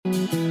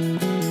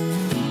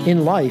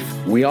In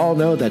life, we all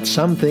know that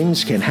some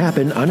things can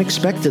happen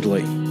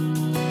unexpectedly.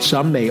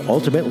 Some may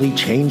ultimately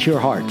change your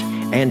heart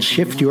and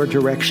shift your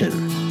direction.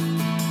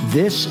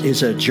 This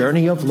is a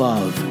journey of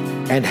love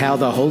and how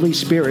the Holy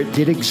Spirit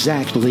did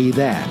exactly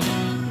that.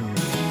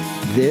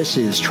 This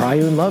is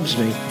Triune Loves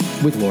Me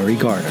with Lori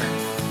Garner.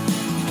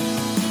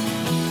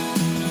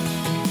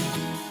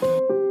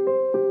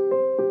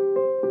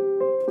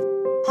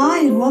 Hi,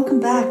 and welcome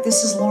back.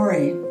 This is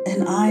Lori,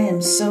 and I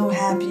am so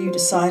happy you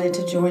decided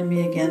to join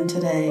me again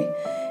today.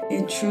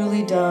 It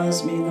truly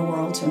does mean the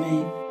world to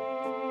me.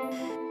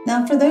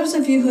 Now, for those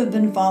of you who have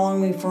been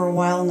following me for a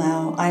while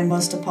now, I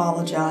must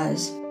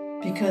apologize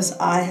because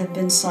I have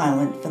been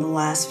silent for the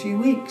last few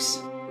weeks.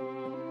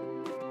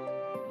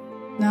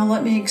 Now,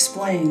 let me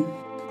explain.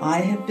 I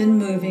have been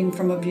moving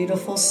from a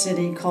beautiful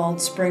city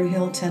called Spring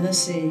Hill,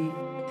 Tennessee,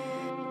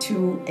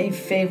 to a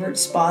favorite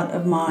spot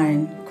of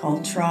mine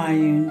called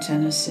Triune,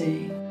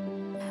 Tennessee.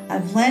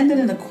 I've landed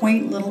in a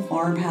quaint little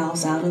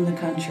farmhouse out in the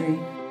country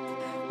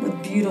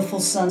with beautiful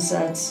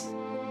sunsets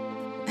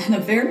and a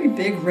very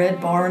big red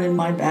barn in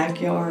my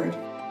backyard.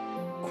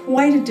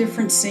 Quite a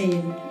different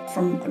scene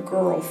from a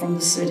girl from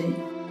the city.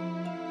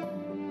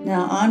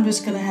 Now I'm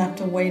just going to have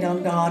to wait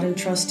on God and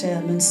trust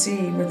Him and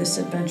see where this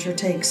adventure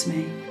takes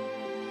me.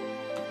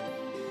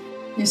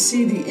 You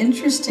see, the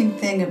interesting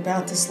thing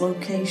about this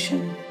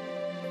location,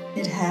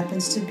 it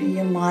happens to be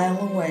a mile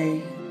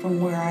away from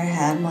where I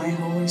had my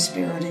Holy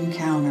Spirit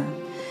encounter,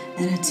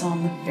 and it's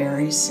on the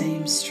very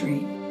same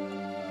street.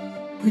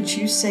 Would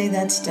you say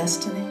that's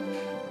destiny?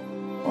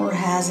 Or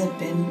has it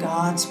been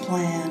God's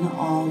plan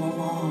all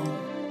along?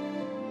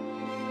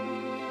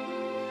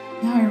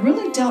 Now, I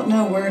really don't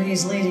know where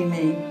He's leading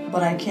me,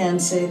 but I can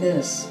say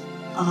this: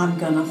 I'm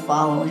gonna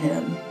follow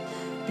Him,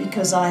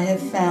 because I have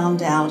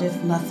found out,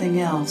 if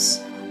nothing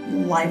else,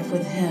 life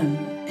with Him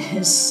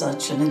is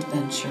such an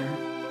adventure.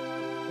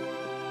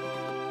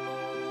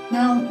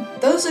 Now,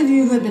 those of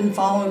you who have been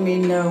following me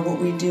know what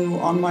we do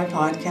on my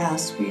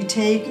podcast. We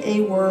take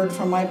a word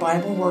from my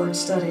Bible word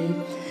study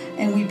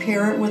and we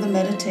pair it with a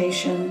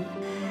meditation,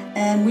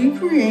 and we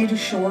create a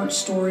short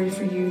story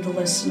for you, the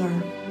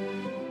listener.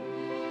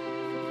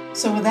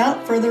 So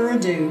without further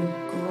ado,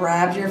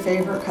 grab your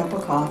favorite cup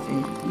of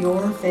coffee,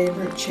 your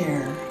favorite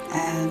chair,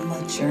 and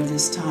let's share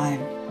this time.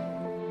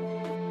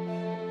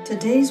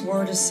 Today's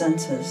word is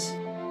senses.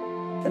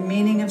 The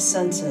meaning of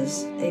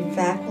senses, a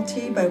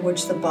faculty by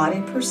which the body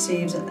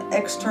perceives an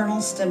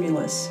external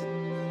stimulus,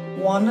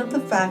 one of the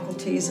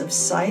faculties of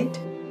sight,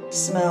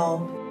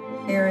 smell,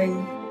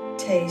 hearing,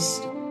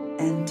 taste,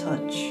 and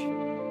touch.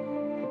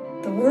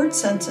 The word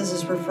senses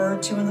is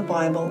referred to in the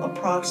Bible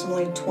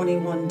approximately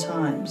 21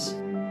 times.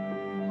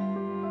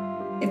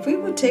 If we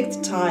would take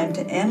the time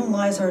to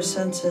analyze our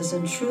senses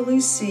and truly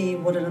see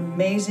what an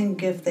amazing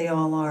gift they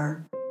all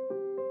are,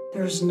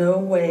 there's no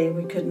way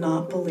we could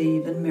not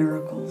believe in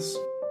miracles.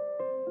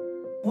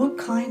 What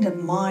kind of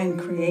mind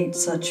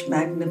creates such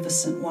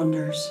magnificent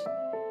wonders?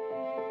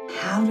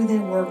 How do they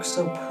work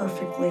so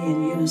perfectly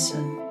in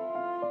unison?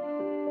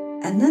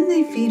 And then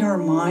they feed our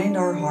mind,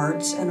 our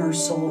hearts, and our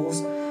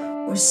souls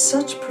with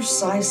such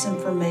precise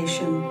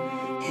information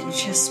in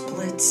just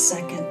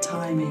split-second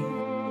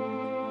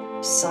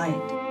timing.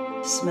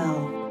 Sight,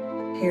 smell,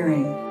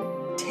 hearing,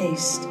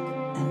 taste,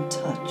 and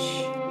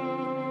touch.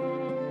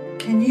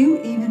 Can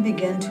you even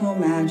begin to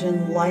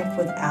imagine life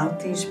without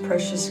these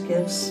precious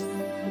gifts?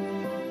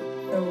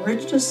 The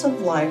richness of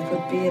life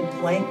would be a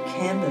blank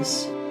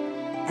canvas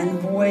and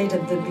void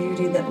of the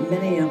beauty that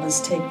many of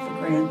us take for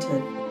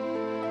granted.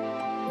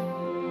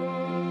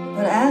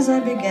 But as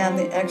I began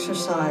the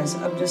exercise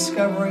of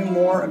discovering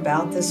more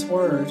about this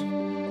word,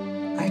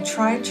 I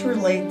tried to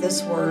relate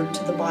this word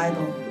to the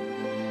Bible,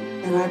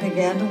 and I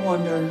began to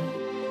wonder,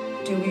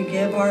 do we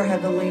give our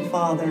Heavenly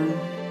Father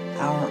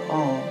our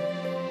all?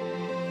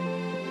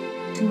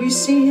 Do we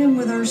see Him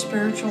with our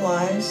spiritual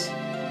eyes?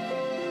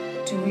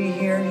 Do we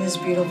hear His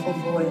beautiful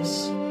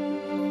voice?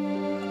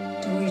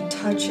 Do we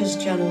touch His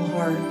gentle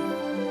heart?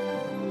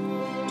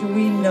 Do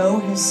we know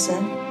His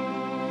scent?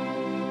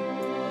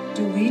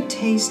 Do we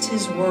taste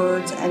His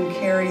words and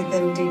carry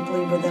them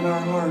deeply within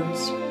our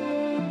hearts?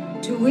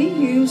 Do we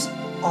use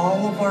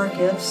all of our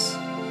gifts,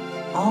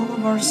 all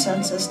of our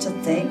senses to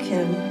thank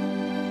Him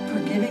for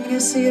giving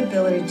us the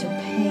ability to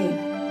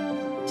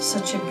paint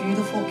such a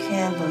beautiful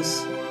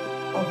canvas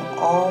of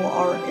all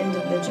our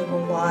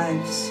individual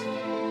lives?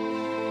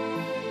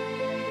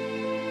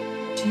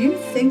 Do you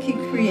think He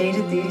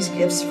created these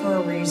gifts for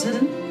a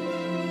reason?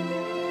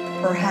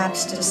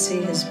 Perhaps to see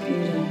His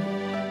beauty.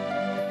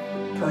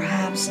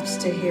 Perhaps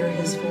to hear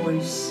His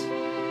voice.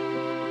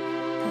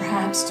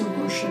 Perhaps to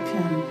worship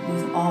Him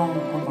with all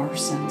of our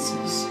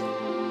senses.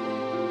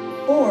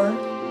 Or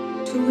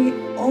do we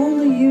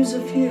only use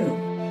a few?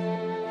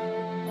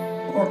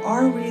 Or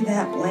are we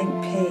that blank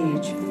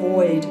page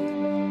void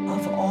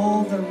of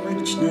all the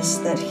richness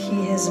that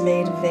He has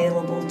made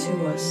available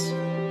to us?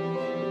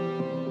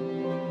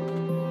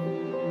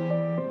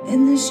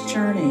 In this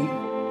journey,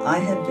 I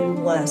have been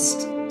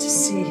blessed to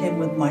see Him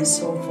with my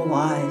soulful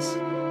eyes.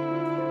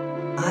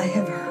 I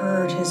have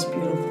heard his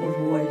beautiful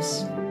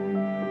voice.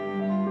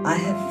 I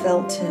have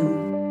felt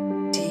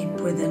him deep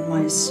within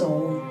my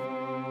soul.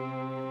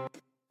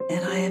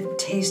 And I have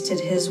tasted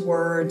his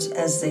words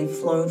as they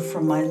flowed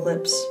from my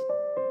lips.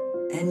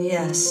 And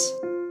yes,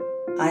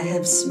 I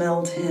have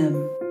smelled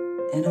him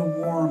in a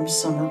warm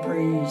summer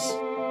breeze.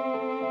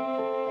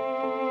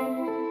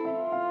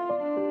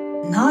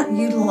 Not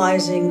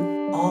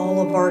utilizing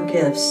all of our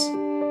gifts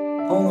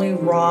only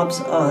robs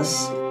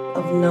us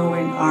of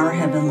knowing our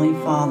Heavenly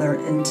Father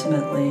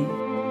intimately.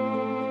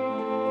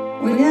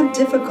 We have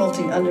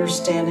difficulty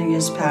understanding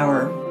His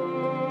power,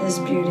 His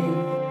beauty,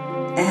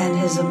 and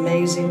His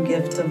amazing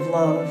gift of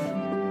love,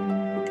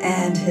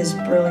 and His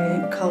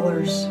brilliant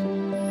colors.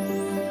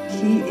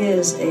 He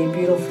is a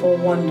beautiful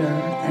wonder,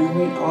 and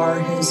we are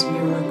His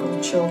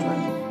miracle children.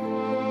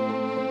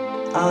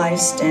 I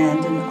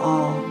stand in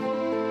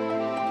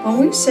awe.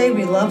 When we say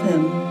we love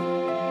Him,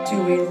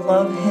 do we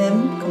love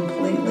Him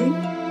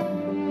completely?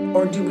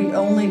 Or do we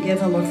only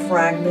give Him a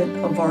fragment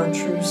of our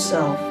true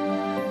self?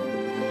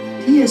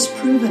 He has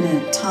proven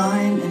it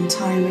time and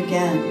time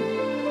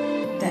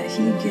again that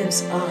He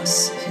gives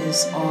us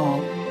His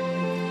all.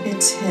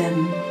 It's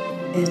Him.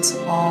 It's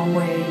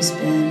always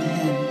been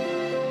Him.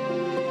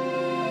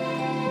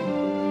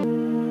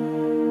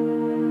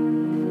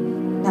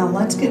 Now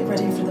let's get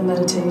ready for the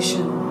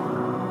meditation,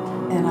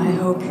 and I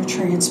hope you're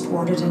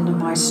transported into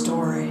my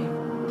story.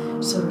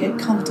 So get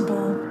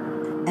comfortable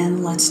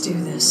and let's do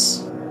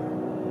this.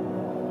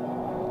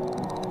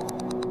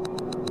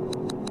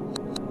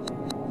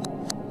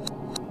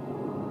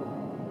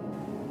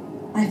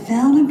 I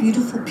found a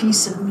beautiful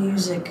piece of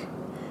music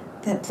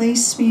that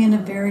placed me in a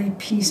very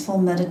peaceful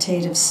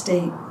meditative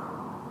state.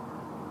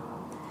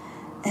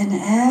 And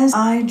as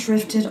I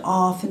drifted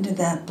off into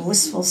that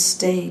blissful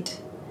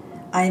state,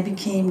 I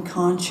became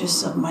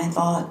conscious of my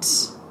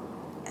thoughts,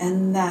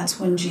 and that's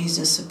when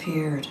Jesus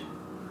appeared.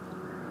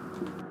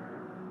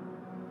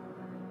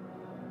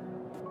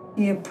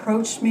 He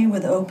approached me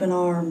with open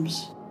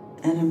arms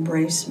and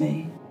embraced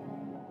me.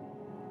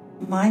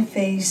 My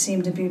face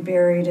seemed to be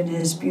buried in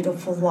His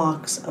beautiful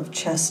locks of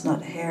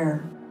chestnut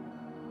hair.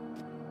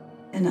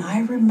 And I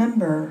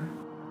remember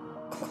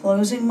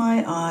closing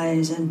my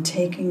eyes and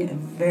taking a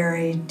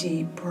very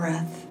deep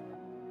breath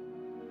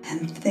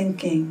and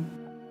thinking,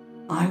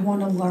 I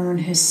want to learn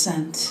His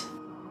scent.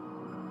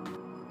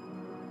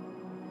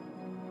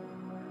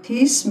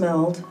 He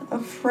smelled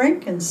of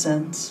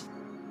frankincense,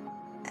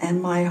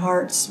 and my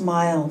heart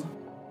smiled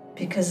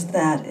because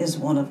that is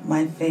one of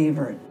my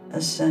favorite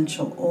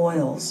essential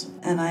oils,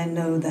 and I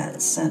know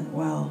that scent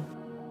well.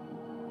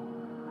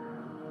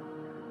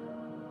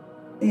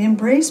 The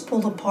embrace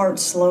pulled apart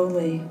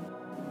slowly,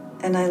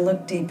 and I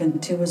looked deep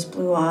into His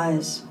blue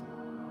eyes.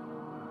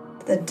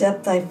 The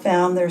depth I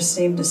found there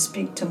seemed to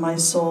speak to my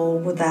soul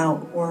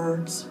without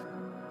words.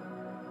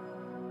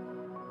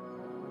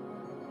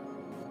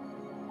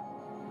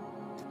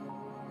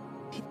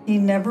 He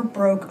never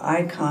broke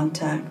eye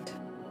contact.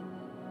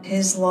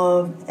 His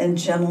love and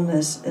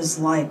gentleness is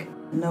like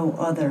no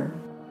other.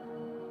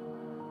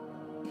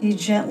 He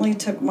gently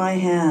took my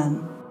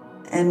hand,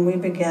 and we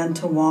began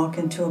to walk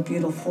into a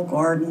beautiful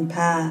garden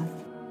path.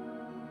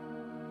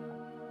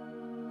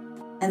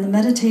 And the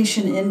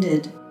meditation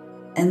ended,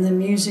 and the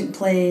music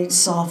played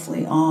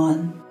softly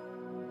on.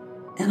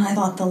 And I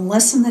thought the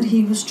lesson that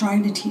He was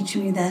trying to teach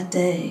me that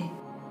day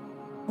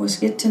was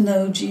get to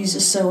know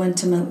Jesus so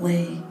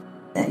intimately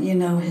that you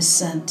know His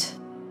scent.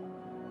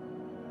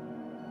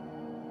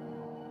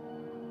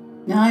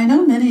 Now, I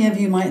know many of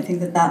you might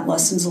think that that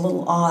lesson's a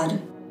little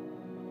odd,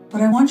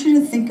 but I want you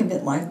to think of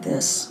it like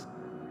this.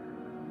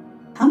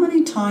 How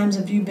many times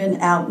have you been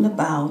out and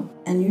about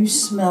and you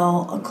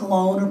smell a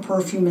cologne or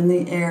perfume in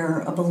the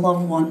air of a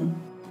loved one,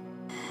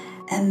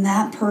 and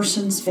that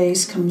person's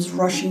face comes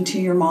rushing to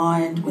your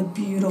mind with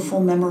beautiful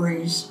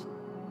memories?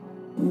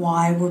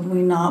 Why would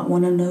we not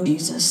want to know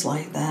Jesus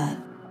like that?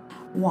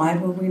 Why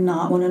would we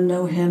not want to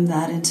know Him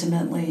that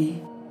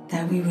intimately,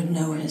 that we would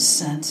know His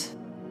scent?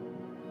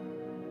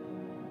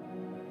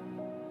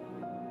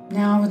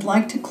 Now I would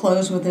like to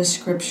close with this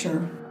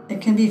scripture. It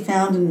can be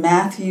found in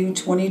Matthew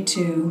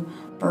 22,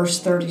 verse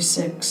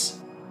 36.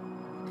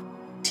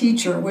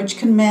 Teacher, which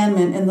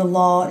commandment in the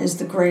law is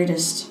the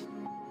greatest?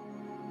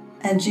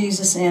 And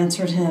Jesus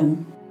answered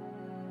him,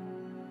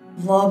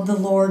 Love the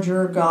Lord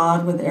your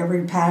God with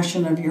every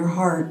passion of your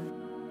heart,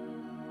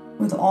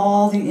 with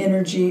all the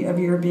energy of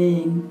your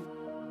being,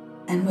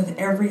 and with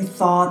every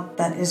thought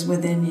that is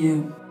within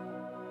you.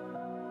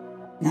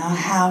 Now,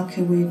 how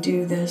can we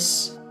do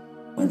this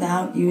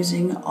without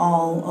using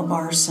all of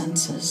our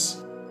senses?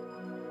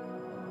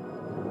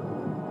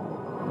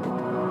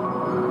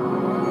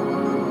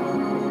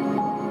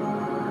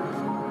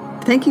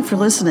 Thank you for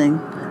listening.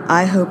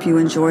 I hope you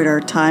enjoyed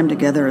our time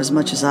together as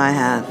much as I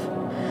have.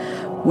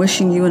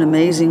 Wishing you an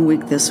amazing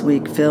week this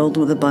week filled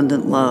with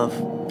abundant love.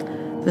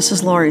 This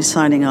is Laurie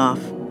signing off.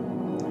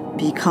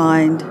 Be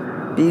kind,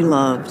 be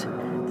loved,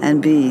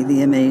 and be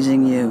the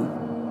amazing you.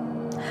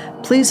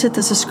 Please hit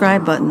the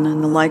subscribe button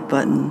and the like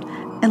button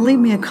and leave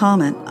me a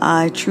comment.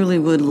 I truly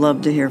would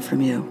love to hear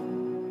from you.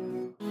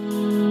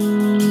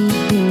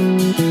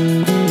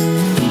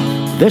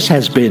 This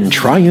has been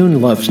Triune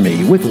Loves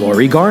Me with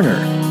Lori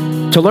Garner.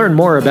 To learn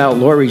more about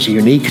Lori's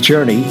unique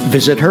journey,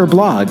 visit her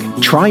blog,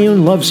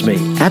 Triune Loves Me,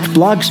 at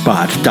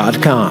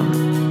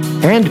blogspot.com.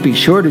 And be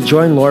sure to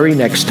join Lori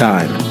next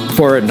time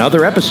for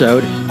another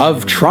episode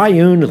of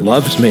Triune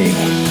Loves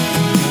Me.